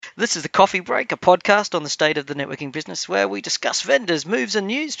This is the Coffee Break, a podcast on the state of the networking business where we discuss vendors, moves and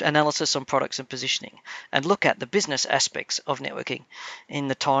news, analysis on products and positioning, and look at the business aspects of networking in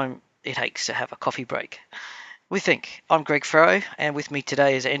the time it takes to have a coffee break. We think. I'm Greg Farrow, and with me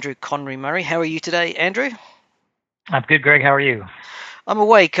today is Andrew Connery Murray. How are you today, Andrew? I'm good, Greg. How are you? I'm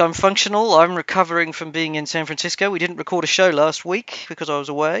awake, I'm functional, I'm recovering from being in San Francisco. We didn't record a show last week because I was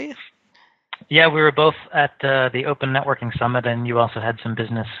away. Yeah, we were both at the Open Networking Summit, and you also had some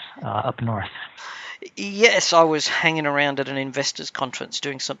business up north. Yes, I was hanging around at an investors conference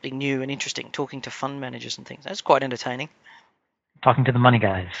doing something new and interesting, talking to fund managers and things. That's quite entertaining. Talking to the money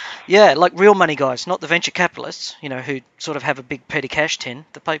guys. Yeah, like real money guys, not the venture capitalists, who sort of have a big petty cash tin,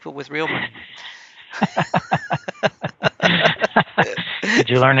 the people with real money. Did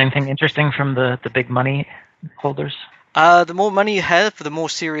you learn anything interesting from the big money holders? The more money you have, the more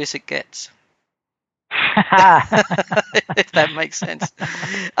serious it gets. If that makes sense.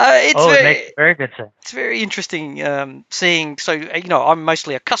 It makes very good sense. It's very interesting seeing. So, I'm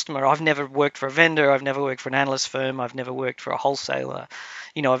mostly a customer. I've never worked for a vendor. I've never worked for an analyst firm. I've never worked for a wholesaler.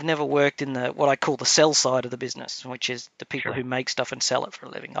 I've never worked in what I call the sell side of the business, which is the people who make stuff and sell it for a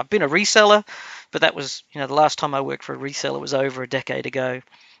living. I've been a reseller, but that was, the last time I worked for a reseller was over a decade ago.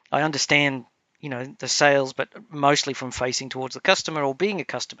 I understand the sales, but mostly from facing towards the customer or being a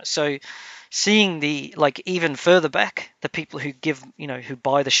customer. So seeing even further back, the people who give, who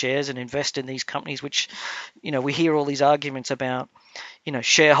buy the shares and invest in these companies, which, we hear all these arguments about,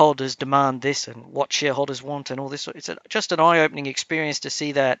 shareholders demand this and what shareholders want and all this. It's just an eye-opening experience to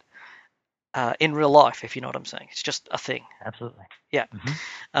see that in real life, if you know what I'm saying. It's just a thing. Absolutely. Yeah.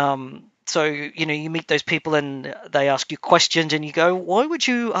 Mm-hmm. So, you meet those people and they ask you questions and you go, why would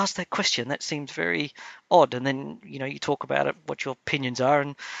you ask that question? That seems very odd. And then, you talk about it, what your opinions are,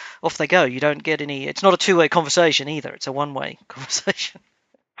 and off they go. You don't get it's not a two-way conversation either. It's a one-way conversation.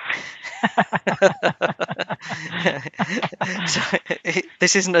 So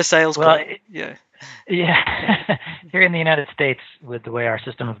this isn't a sales call. Yeah. Here in the United States, with the way our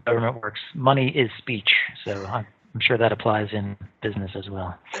system of government works, money is speech. So I'm sure that applies in business as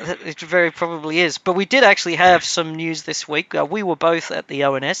well. It very probably is. But we did actually have some news this week. We were both at the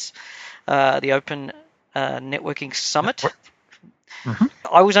ONS, the Open Networking Summit. Mm-hmm.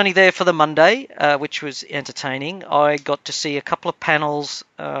 I was only there for the Monday, which was entertaining. I got to see a couple of panels,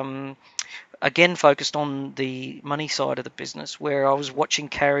 again focused on the money side of the business, where I was watching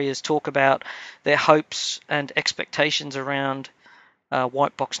carriers talk about their hopes and expectations around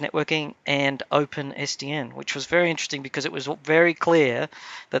white box networking and open SDN, which was very interesting because it was very clear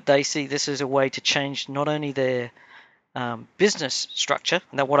that they see this as a way to change not only their business structure.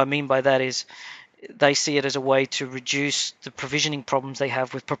 Now, what I mean by that is they see it as a way to reduce the provisioning problems they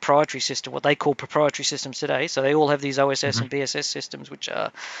have with proprietary system, what they call proprietary systems today. So they all have these OSS and BSS systems, which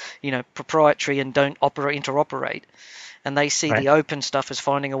are, proprietary and don't interoperate. And they see the open stuff as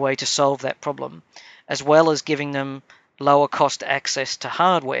finding a way to solve that problem, as well as giving them lower cost access to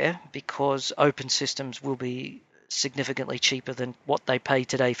hardware, because open systems will be significantly cheaper than what they pay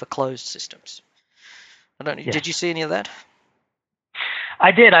today for closed systems. Did you see any of that?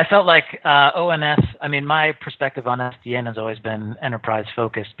 I did. I felt like ONS, my perspective on SDN has always been enterprise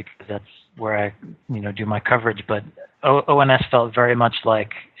focused because that's where I, do my coverage. But ONS felt very much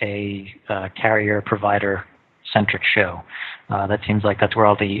like a carrier provider centric show. That seems like that's where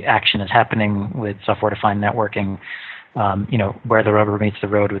all the action is happening with software-defined networking. Where the rubber meets the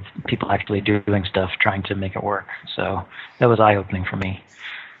road with people actually doing stuff, trying to make it work. So that was eye-opening for me.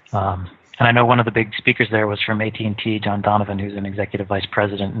 And I know one of the big speakers there was from AT&T, John Donovan, who's an executive vice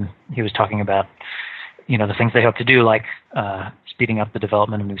president, and he was talking about, the things they hope to do, like speeding up the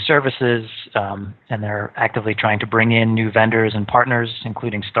development of new services, and they're actively trying to bring in new vendors and partners,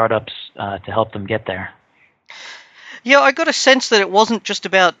 including startups, to help them get there. Yeah, I got a sense that it wasn't just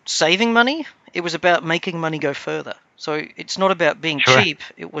about saving money. It was about making money go further. So it's not about being cheap.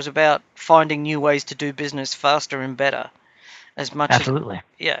 It was about finding new ways to do business faster and better. Absolutely.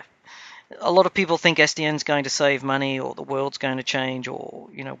 Yeah. A lot of people think SDN's going to save money or the world's going to change or,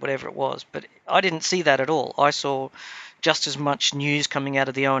 whatever it was. But I didn't see that at all. I saw just as much news coming out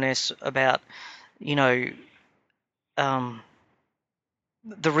of the ONS about,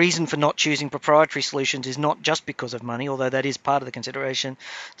 the reason for not choosing proprietary solutions is not just because of money, although that is part of the consideration.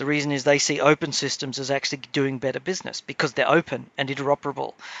 The reason is they see open systems as actually doing better business because they're open and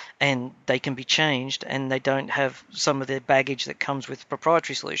interoperable and they can be changed and they don't have some of the baggage that comes with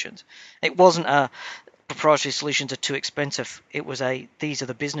proprietary solutions. It wasn't a proprietary solutions are too expensive. It was these are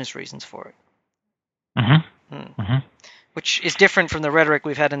the business reasons for it. Mm-hmm. Mm-hmm. Which is different from the rhetoric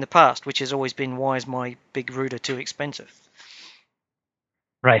we've had in the past, which has always been, why is my big router too expensive?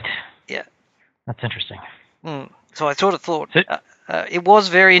 Right. Yeah. That's interesting. So I sort of thought So, it was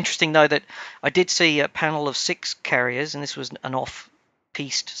very interesting, though, that I did see a panel of 6 carriers, and this was an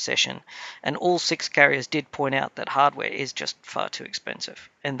off-piste session, and all 6 carriers did point out that hardware is just far too expensive,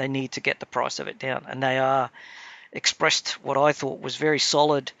 and they need to get the price of it down. And they are expressed what I thought was very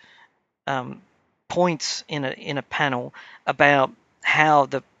solid points in a panel about how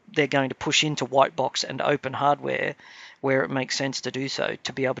they're going to push into white box and open hardware where it makes sense to do so,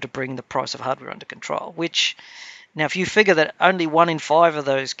 to be able to bring the price of hardware under control. Which, now, if you figure that only 1 in 5 of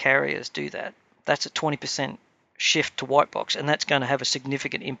those carriers do that, that's a 20% shift to white box, and that's going to have a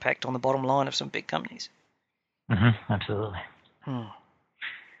significant impact on the bottom line of some big companies. Absolutely.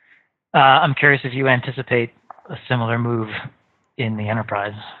 I'm curious if you anticipate a similar move in the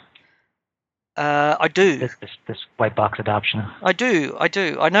enterprise. I do. This white box adoption. I do.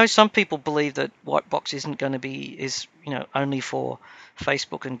 I know some people believe that white box isn't going to be only for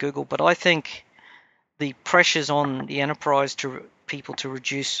Facebook and Google, but I think the pressures on the enterprise to people to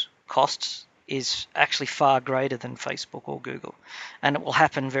reduce costs is actually far greater than Facebook or Google, and it will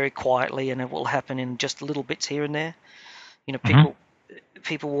happen very quietly, and it will happen in just little bits here and there.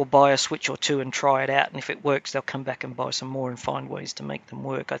 People will buy a switch or two and try it out, and if it works, they'll come back and buy some more and find ways to make them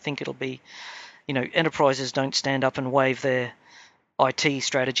work. I think it'll be, enterprises don't stand up and wave their IT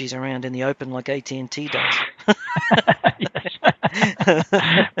strategies around in the open like AT&T does.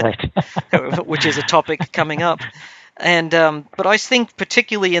 Right. Which is a topic coming up. And but I think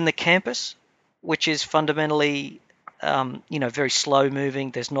particularly in the campus, which is fundamentally very slow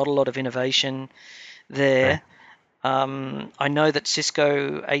moving, there's not a lot of innovation there. Right. I know that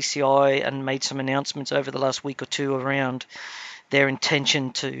Cisco ACI and made some announcements over the last week or two around their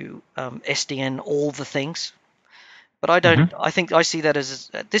intention to SDN all the things. But I don't. I think I see that as,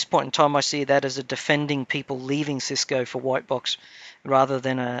 at this point in time, I see that as a defending people leaving Cisco for white box rather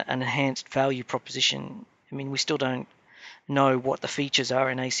than an enhanced value proposition. I mean, we still don't know what the features are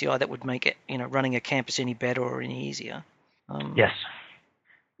in ACI that would make it, running a campus any better or any easier. Yes,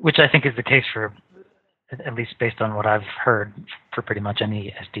 which I think is the case for, at least based on what I've heard, for pretty much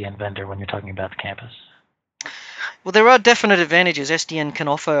any SDN vendor when you're talking about the campus. Well, there are definite advantages. SDN can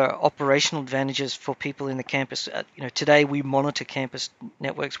offer operational advantages for people in the campus. Today we monitor campus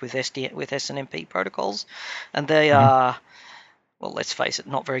networks with SNMP protocols, and they are, well, let's face it,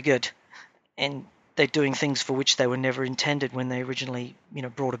 not very good. And they're doing things for which they were never intended when they originally,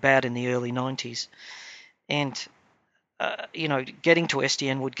 brought about in the early 90s. And, getting to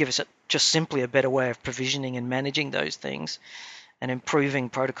SDN would give us just simply a better way of provisioning and managing those things and improving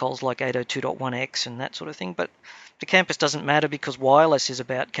protocols like 802.1x and that sort of thing. But the campus doesn't matter because wireless is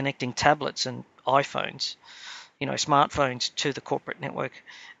about connecting tablets and iPhones, smartphones to the corporate network,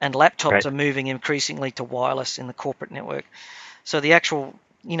 and laptops are moving increasingly to wireless in the corporate network. So the actual,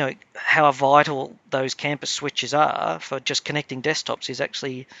 how vital those campus switches are for just connecting desktops is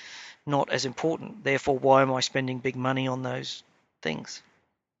actually not as important. Therefore, why am I spending big money on those things?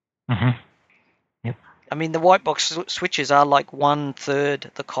 Yep. I mean, the white box switches are like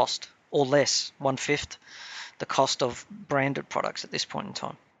 1/3 the cost, or less, 1/5 the cost of branded products at this point in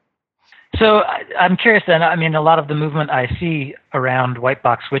time. So I'm curious then, I mean, a lot of the movement I see around white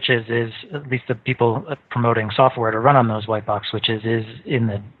box switches is, at least the people promoting software to run on those white box switches, is in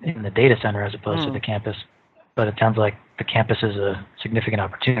the data center as opposed to the campus. But it sounds like the campus is a significant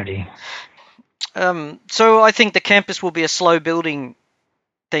opportunity. So I think the campus will be a slow building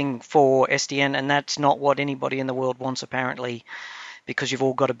thing for SDN, and that's not what anybody in the world wants, apparently, because you've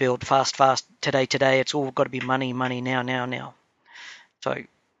all got to build fast, today. It's all got to be money, now. So,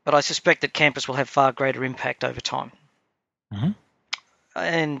 but I suspect that campus will have far greater impact over time.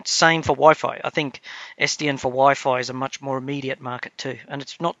 And same for Wi-Fi. I think SDN for Wi-Fi is a much more immediate market too, and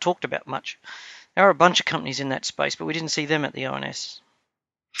it's not talked about much. There are a bunch of companies in that space, but we didn't see them at the ONS.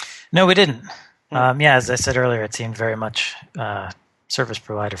 No, we didn't. As I said earlier, it seemed very much service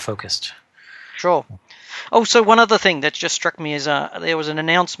provider focused. Sure. Oh, so one other thing that just struck me is there was an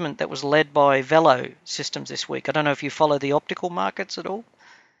announcement that was led by Velo Systems this week. I don't know if you follow the optical markets at all.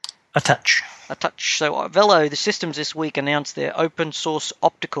 A touch. So Velo, the systems this week announced their open source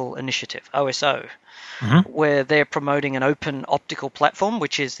optical initiative, OSO, where they're promoting an open optical platform,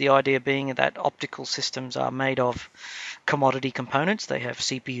 which is the idea being that optical systems are made of commodity components. They have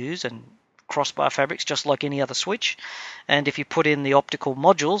CPUs and crossbar fabrics just like any other switch, and if you put in the optical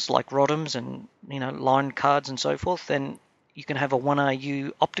modules like RODMs and line cards and so forth, then you can have a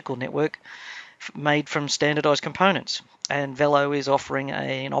 1RU optical network made from standardized components. And Velo is offering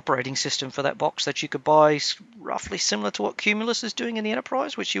an operating system for that box that you could buy, roughly similar to what Cumulus is doing in the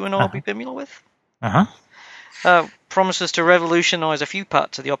enterprise, which you and I will be familiar with. Promises to revolutionize a few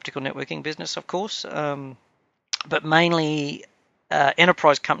parts of the optical networking business, of course, but mainly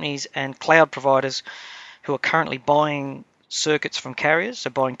enterprise companies and cloud providers who are currently buying circuits from carriers, so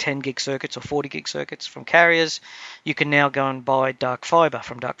buying 10 gig circuits or 40 gig circuits from carriers. You can now go and buy dark fiber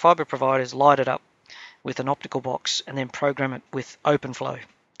from dark fiber providers, light it up with an optical box, and then program it with OpenFlow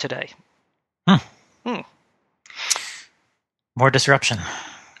today. More disruption.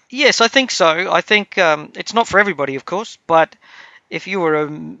 Yes, I think so. I think it's not for everybody, of course, but if you were a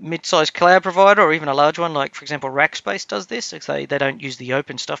mid-sized cloud provider or even a large one, like, for example, Rackspace does this, they don't use the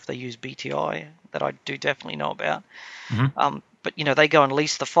open stuff, they use BTI, that I do definitely know about. Mm-hmm. But, they go and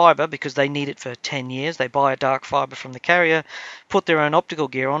lease the fiber because they need it for 10 years. They buy a dark fiber from the carrier, put their own optical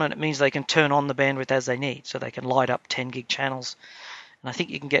gear on, and it means they can turn on the bandwidth as they need, so they can light up 10 gig channels. And I think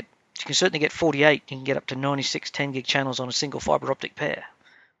you can certainly get 48, you can get up to 96 10 gig channels on a single fiber optic pair.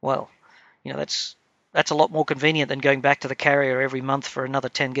 Well, that's a lot more convenient than going back to the carrier every month for another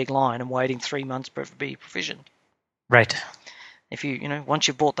 10 gig line and waiting 3 months for it to be provisioned. Right. If once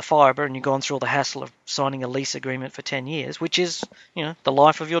you've bought the fiber and you've gone through all the hassle of signing a lease agreement for 10 years, which is, the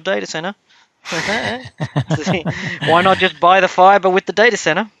life of your data center, why not just buy the fiber with the data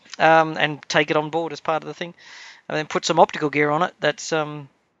center and take it on board as part of the thing, and then put some optical gear on it that's then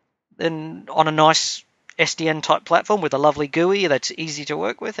on a nice SDN type platform with a lovely GUI that's easy to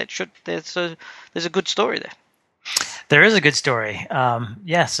work with. There's a good story there. There is a good story.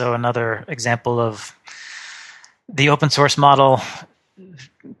 So another example of the open source model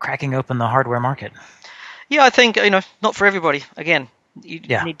cracking open the hardware market. Yeah, I think not for everybody. Again, you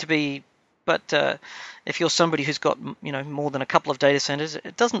need to be, but if you're somebody who's got more than a couple of data centers,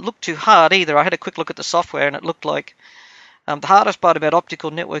 it doesn't look too hard either. I had a quick look at the software, and it looked like the hardest part about optical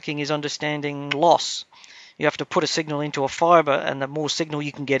networking is understanding loss. You have to put a signal into a fiber, and the more signal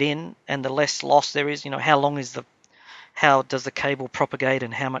you can get in, and the less loss there is. How does the cable propagate,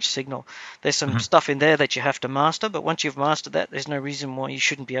 and how much signal? There's some stuff in there that you have to master, but once you've mastered that, there's no reason why you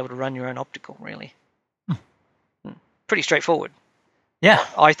shouldn't be able to run your own optical, really. Pretty straightforward. Yeah.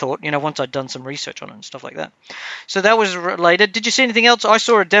 I thought, once I'd done some research on it and stuff like that. So that was related. Did you see anything else? I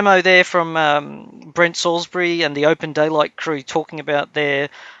saw a demo there from Brent Salisbury and the Open Daylight crew talking about their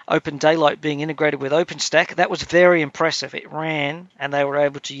Open Daylight being integrated with OpenStack. That was very impressive. It ran, and they were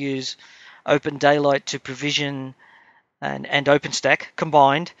able to use Open Daylight to provision and OpenStack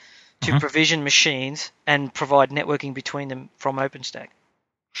combined to provision machines and provide networking between them from OpenStack.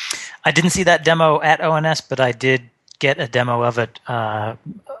 I didn't see that demo at ONS, but I did get a demo of it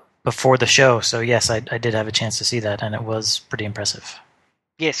before the show. So yes, I did have a chance to see that, and it was pretty impressive.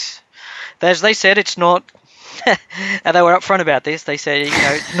 Yes. As they said, it's not... and they were upfront about this. They said,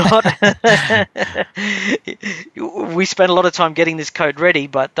 not. We spent a lot of time getting this code ready,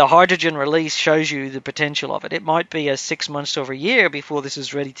 but the hydrogen release shows you the potential of it. It might be 6 months over a year before this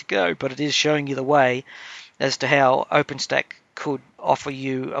is ready to go, but it is showing you the way as to how OpenStack could offer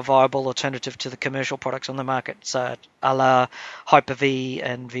you a viable alternative to the commercial products on the market, so a la Hyper-V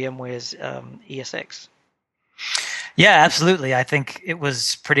and VMware's ESX. Yeah, absolutely. I think it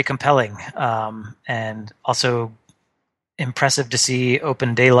was pretty compelling, and also impressive to see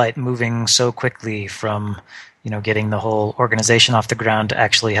Open Daylight moving so quickly from, getting the whole organization off the ground to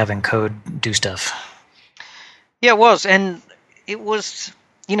actually having code do stuff. Yeah, it was, and it was,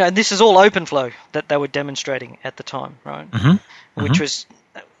 this is all OpenFlow that they were demonstrating at the time, right? Which was,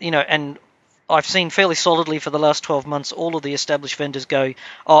 and I've seen fairly solidly for the last 12 months, all of the established vendors go,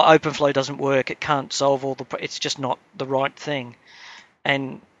 OpenFlow doesn't work, it can't solve all it's just not the right thing.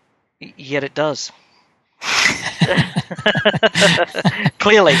 And yet it does.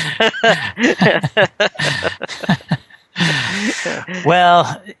 Clearly.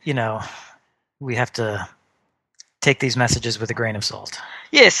 Well, we have to take these messages with a grain of salt.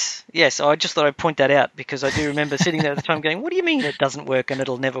 Yes. I just thought I'd point that out because I do remember sitting there at the time going, what do you mean it doesn't work and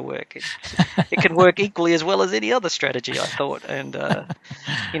it'll never work? It can work equally as well as any other strategy, I thought. And,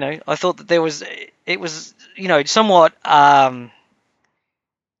 I thought that it was somewhat,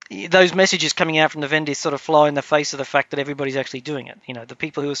 those messages coming out from the vendors sort of fly in the face of the fact that everybody's actually doing it. The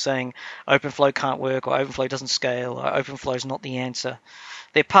people who are saying OpenFlow can't work or OpenFlow doesn't scale or OpenFlow is not the answer.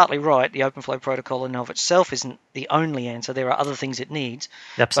 They're partly right. The OpenFlow protocol in and of itself isn't the only answer. There are other things it needs.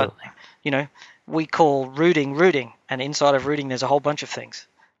 Absolutely. But, we call routing, and inside of routing there's a whole bunch of things.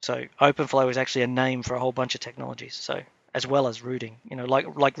 So OpenFlow is actually a name for a whole bunch of technologies. So as well as routing,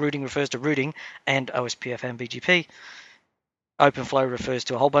 like routing refers to routing and OSPF and BGP. OpenFlow refers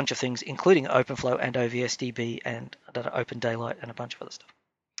to a whole bunch of things, including OpenFlow and OVSDB and Open Daylight and a bunch of other stuff.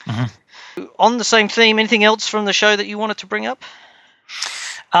 On the same theme, anything else from the show that you wanted to bring up?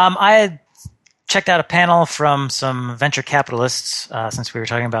 I had checked out a panel from some venture capitalists, since we were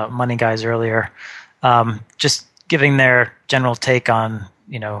talking about money guys earlier, just giving their general take on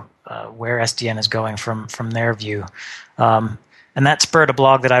where SDN is going from their view. And that spurred a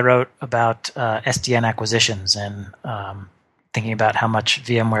blog that I wrote about SDN acquisitions and thinking about how much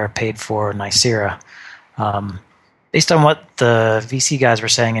VMware paid for Nicira. Based on what the VC guys were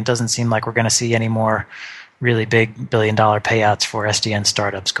saying, it doesn't seem like we're going to see any more really big billion-dollar payouts for SDN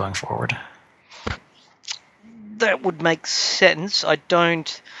startups going forward. That would make sense. In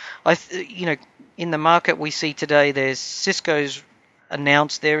the market we see today, there's Cisco's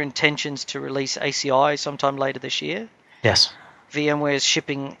announced their intentions to release ACI sometime later this year. Yes. VMware is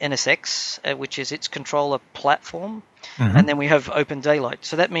shipping NSX, which is its controller platform. Mm-hmm. And then we have Open Daylight.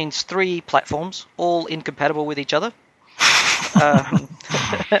 So that means 3 platforms, all incompatible with each other.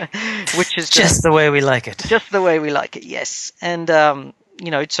 Which is just the way we like it. Just the way we like it, yes. And,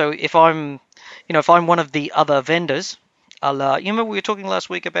 so if I'm one of the other vendors, you remember we were talking last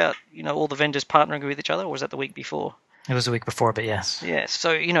week about, all the vendors partnering with each other, or was that the week before? It was the week before, but yes. Yes.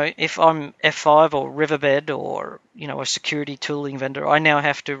 So, if I'm F5 or Riverbed or, a security tooling vendor, I now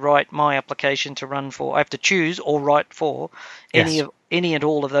have to write my application to run for, I have to choose or write for any and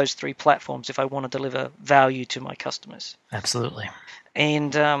all of those 3 platforms if I want to deliver value to my customers. Absolutely.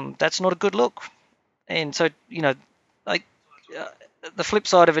 And that's not a good look. And so, the flip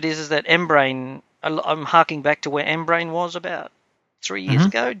side of it is that Embrain, I'm harking back to where Embrain was about 3 years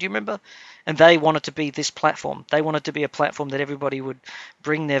ago. Do you remember? And they wanted to be this platform. They wanted to be a platform that everybody would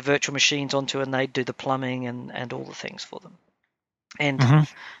bring their virtual machines onto, and they'd do the plumbing and all the things for them. And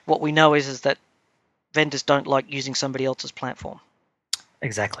what we know is that vendors don't like using somebody else's platform.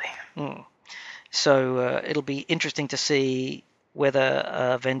 Exactly. So it'll be interesting to see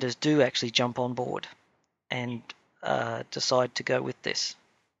whether vendors do actually jump on board and decide to go with this.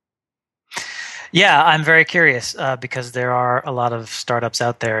 Yeah, I'm very curious because there are a lot of startups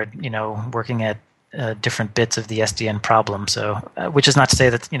out there, working at different bits of the SDN problem. So, which is not to say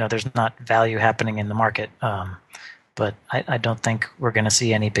that there's not value happening in the market, but I don't think we're going to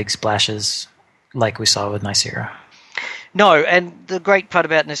see any big splashes like we saw with Nicira. No, and the great part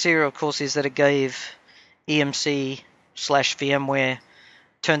about Nicira, of course, is that it gave EMC/VMware,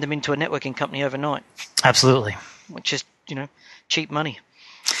 turned them into a networking company overnight. Absolutely. Which is, cheap money.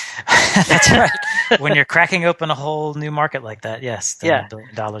 That's right. When you're cracking open a whole new market like that, yes, then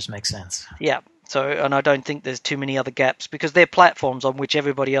 $1 billion makes sense. Yeah. So, and I don't think there's too many other gaps because they're platforms on which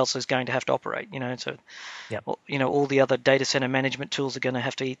everybody else is going to have to operate. So, all the other data center management tools are going to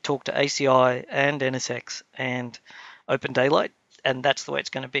have to talk to ACI and NSX and Open Daylight, and that's the way it's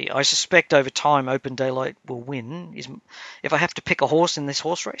going to be. I suspect over time Open Daylight will win. If I have to pick a horse in this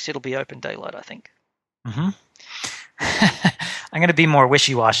horse race, it'll be Open Daylight, I think. Mm-hmm. I'm going to be more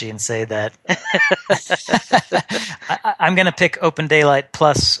wishy-washy and say that I'm going to pick Open Daylight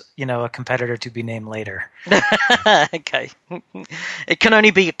plus, a competitor to be named later. Okay. It can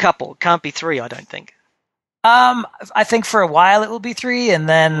only be a couple. It can't be 3, I don't think. I think for a while it will be 3, and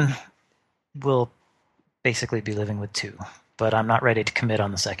then we'll basically be living with 2. But I'm not ready to commit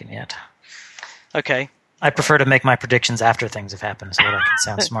on the second yet. Okay. I prefer to make my predictions after things have happened so that I can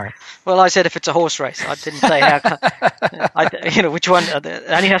sound smart. Well, I said if it's a horse race. I didn't say how. Which one. It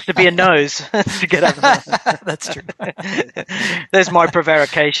only has to be a nose to get up. That's true. There's my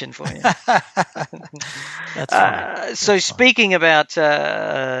prevarication for you. That's fine. So speaking about,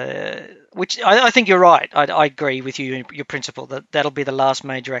 which I think you're right. I agree with you, your principle that'll be the last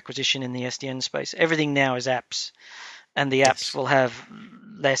major acquisition in the SDN space. Everything now is apps, and the apps will have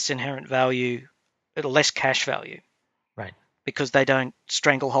less inherent value. Less cash value, right? Because they don't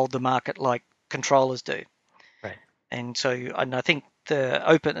stranglehold the market like controllers do, right? And so, I think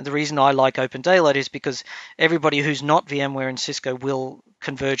the reason I like Open Daylight is because everybody who's not VMware and Cisco will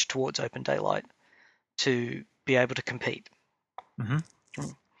converge towards Open Daylight to be able to compete. Mm-hmm.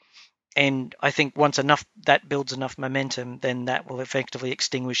 And I think once that builds enough momentum, then that will effectively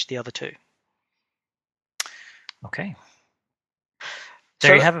extinguish the other 2. Okay.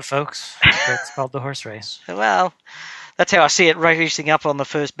 There you have it, folks. It's called the horse race. Well, that's how I see it racing up on the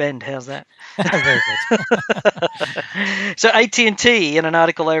first bend. How's that? Very good. So AT&T, in an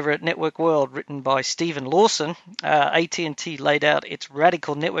article over at Network World written by Stephen Lawson, AT&T laid out its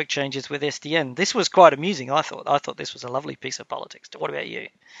radical network changes with SDN. This was quite amusing, I thought. I thought this was a lovely piece of politics. What about you?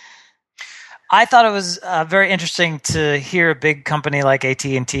 I thought it was very interesting to hear a big company like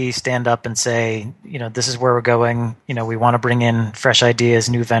AT&T stand up and say, this is where we're going. We want to bring in fresh ideas,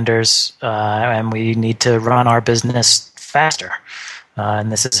 new vendors, and we need to run our business faster.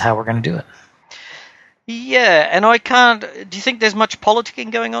 And this is how we're going to do it. Yeah, and do you think there's much politicking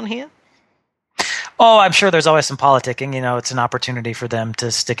going on here? Oh, I'm sure there's always some politicking. It's an opportunity for them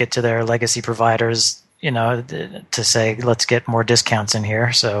to stick it to their legacy providers, to say, let's get more discounts in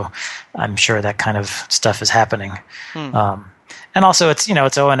here. So I'm sure that kind of stuff is happening. Hmm. And also, it's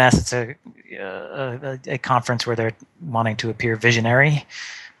ONS. It's a conference where they're wanting to appear visionary.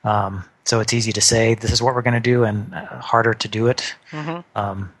 So it's easy to say this is what we're going to do, and harder to do it.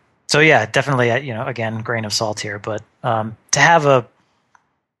 Mm-hmm. So yeah, definitely, again, grain of salt here. But to have a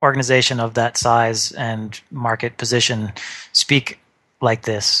organization of that size and market position speak like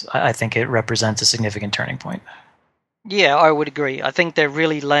this, I think it represents a significant turning point. Yeah, I would agree. I think they're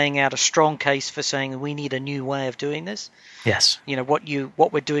really laying out a strong case for saying we need a new way of doing this. Yes.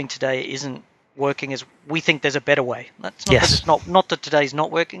 What we're doing today isn't working as we think there's a better way. That's not that Yes. it's not that today's not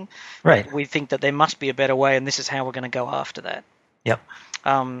working. Right. We think that there must be a better way, and this is how we're going to go after that. Yep.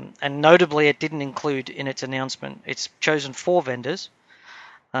 And notably, it didn't include in its announcement. It's chosen 4 vendors.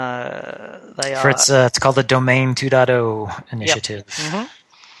 They are. It's called the Domain 2.0 initiative. Yep. Mm-hmm.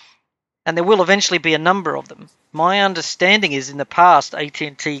 And there will eventually be a number of them. My understanding is in the past,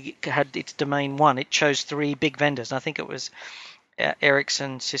 AT&T had its Domain 1. It chose 3 big vendors. And I think it was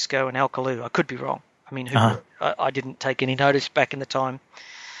Ericsson, Cisco, and Alcatel. I could be wrong. I mean, I didn't take any notice back in the time.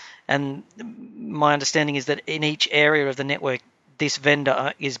 And my understanding is that in each area of the network, this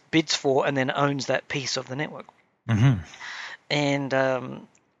vendor is bids for and then owns that piece of the network. Mm-hmm. And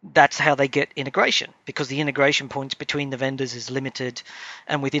that's how they get integration, because the integration points between the vendors is limited,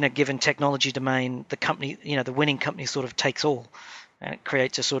 and within a given technology domain, the company, the winning company sort of takes all, and it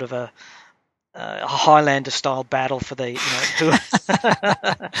creates a sort of a Highlander-style battle for the,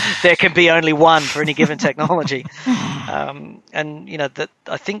 there can be only one for any given technology. And that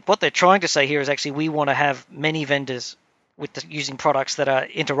I think what they're trying to say here is actually we want to have many vendors using products that are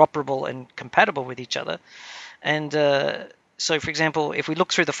interoperable and compatible with each other. And so, for example, if we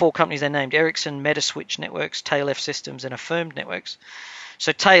look through the 4 companies they named, Ericsson, Metaswitch Networks, TailF Systems, and Affirmed Networks.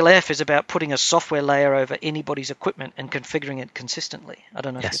 So TailF is about putting a software layer over anybody's equipment and configuring it consistently. I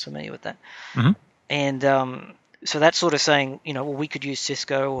don't know if you're familiar with that. Mm-hmm. And so that's sort of saying, we could use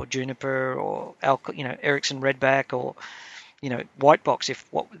Cisco or Juniper or Ericsson Redback or, Whitebox if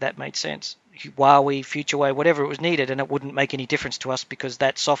that made sense. Huawei, FutureWave, whatever it was needed, and it wouldn't make any difference to us because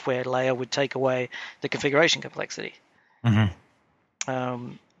that software layer would take away the configuration complexity.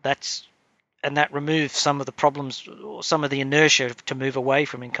 Mm-hmm. That removes some of the problems or some of the inertia to move away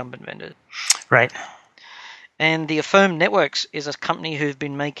from incumbent vendors. Right. And the Affirmed Networks is a company who've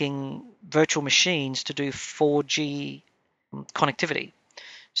been making virtual machines to do 4G connectivity.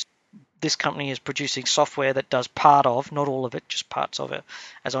 This company is producing software that does part of, not all of it, just parts of it,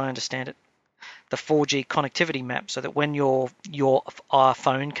 as I understand it, the 4G connectivity map, so that when your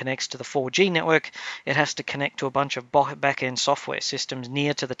iPhone connects to the 4G network, it has to connect to a bunch of back-end software systems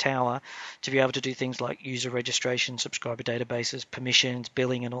near to the tower to be able to do things like user registration, subscriber databases, permissions,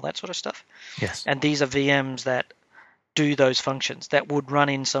 billing, and all that sort of stuff. Yes. And these are VMs that do those functions that would run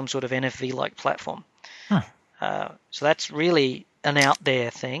in some sort of NFV-like platform. So that's really an out there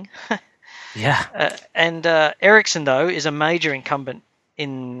thing. Yeah. And Ericsson, though, is a major incumbent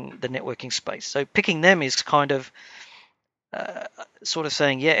in the networking space. So picking them is kind of sort of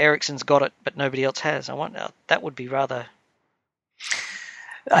saying, yeah, Ericsson's got it, but nobody else has. I wonder, that would be rather...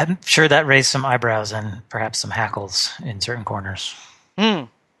 I'm sure that raised some eyebrows and perhaps some hackles in certain corners. But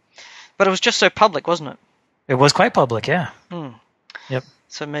it was just so public, wasn't it? It was quite public, yeah. Yep.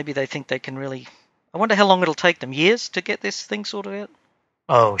 So maybe they think they can really... I wonder how long it'll take them. Years to get this thing sorted out?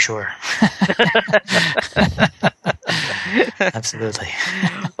 Oh, sure. Absolutely.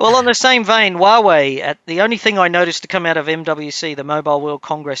 Well, on the same vein, Huawei, the only thing I noticed to come out of MWC, the Mobile World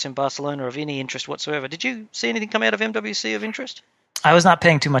Congress in Barcelona, of any interest whatsoever. Did you see anything come out of MWC of interest? I was not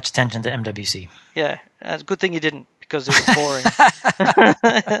paying too much attention to MWC. Yeah, it's a good thing you didn't, because it was boring.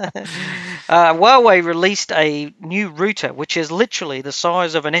 Huawei released a new router, which is literally the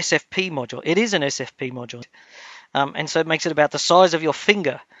size of an SFP module. It is an SFP module. And so it makes it about the size of your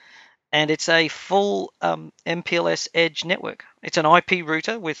finger. And it's a full MPLS edge network. It's an IP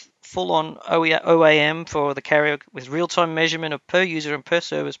router with full-on OAM for the carrier with real-time measurement of per user and per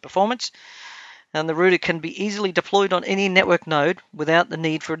service performance. And the router can be easily deployed on any network node without the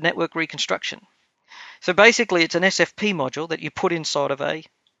need for network reconstruction. So basically, it's an SFP module that you put inside of a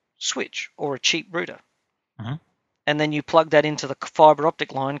switch or a cheap router. Mm-hmm. And then you plug that into the fiber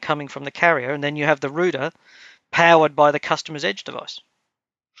optic line coming from the carrier, and then you have the router powered by the customer's edge device.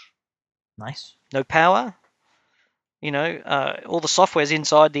 Nice. No power. All the software's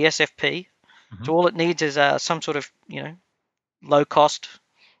inside the SFP. Mm-hmm. So all it needs is some sort of, low cost,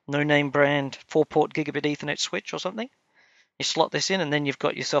 no name brand 4-port gigabit Ethernet switch or something. You slot this in, and then you've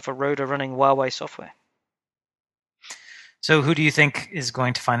got yourself a router running Huawei software. So who do you think is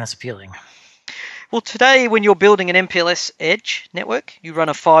going to find this appealing? Well, today, when you're building an MPLS edge network, you run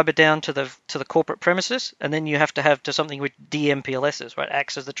a fiber down to the corporate premises, and then you have to something with DMPLSs, right?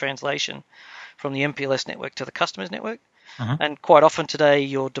 Acts as the translation from the MPLS network to the customer's network. And quite often today,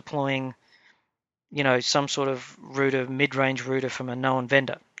 you're deploying, some sort of router, mid-range router from a known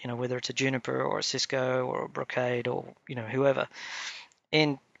vendor, whether it's a Juniper or a Cisco or a Brocade or, whoever.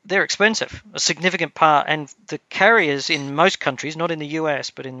 And they're expensive, a significant part. And the carriers in most countries, not in the US,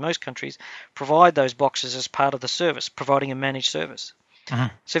 but in most countries, provide those boxes as part of the service, providing a managed service.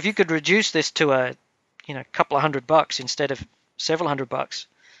 So if you could reduce this to a, couple of $100 instead of several $100,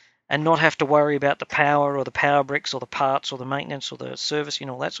 and not have to worry about the power or the power bricks or the parts or the maintenance or the service,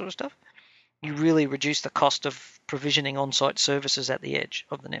 all that sort of stuff, you really reduce the cost of provisioning on-site services at the edge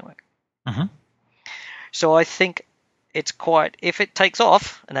of the network. So I think it's quite, if it takes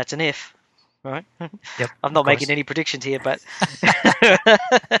off, and that's an if, right? Yep, I'm not making any predictions here, but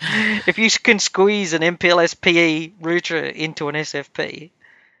if you can squeeze an MPLS PE router into an SFP,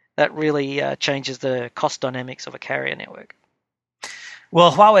 that really changes the cost dynamics of a carrier network.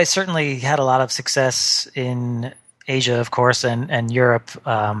 Well, Huawei certainly had a lot of success in Asia, of course, and Europe.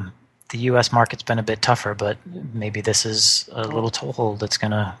 The U.S. market's been a bit tougher, but maybe this is a little toehold that's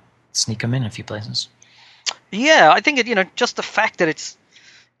going to sneak them in a few places. Yeah, I think just the fact that it's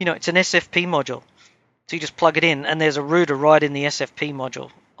it's an SFP module, so you just plug it in, and there's a router right in the SFP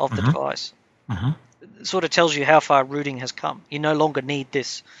module of the device. It sort of tells you how far routing has come. You no longer need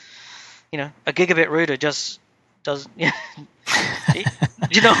this. A gigabit router just does.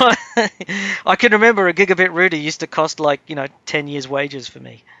 I can remember a gigabit router used to cost 10 years' wages for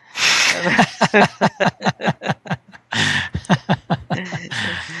me.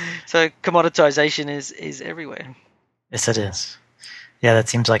 So commoditization is everywhere. Yes, it is. Yeah, that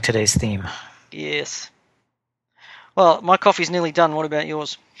seems like today's theme. Yes. Well, my coffee's nearly done. What about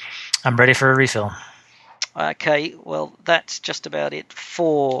yours? I'm ready for a refill. Okay, well, that's just about it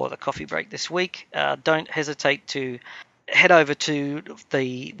for the coffee break this week. Don't hesitate to head over to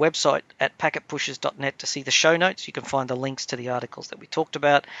the website at packetpushers.net to see the show notes. You can find the links to the articles that we talked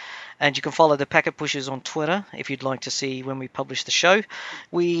about, and you can follow the Packet Pushers on Twitter if you'd like to see when we publish the show.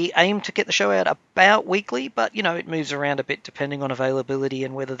 We aim to get the show out about weekly, but it moves around a bit depending on availability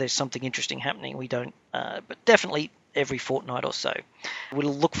and whether there's something interesting happening. We don't, but definitely every fortnight or so.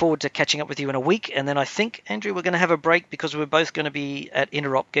 We'll look forward to catching up with you in a week, and then I think, Andrew, we're going to have a break because we're both going to be at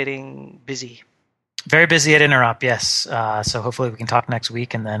Interop getting busy. Very busy at Interop, yes. So hopefully we can talk next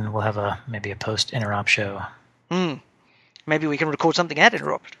week, and then we'll have maybe a post-Interop show. Maybe we can record something at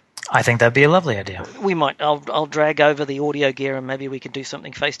Interop. I think that'd be a lovely idea. We might. I'll drag over the audio gear, and maybe we could do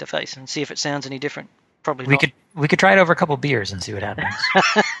something face-to-face and see if it sounds any different. Probably not. We could try it over a couple of beers and see what happens.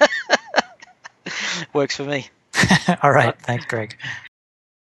 Works for me. All right. Thanks, Greg.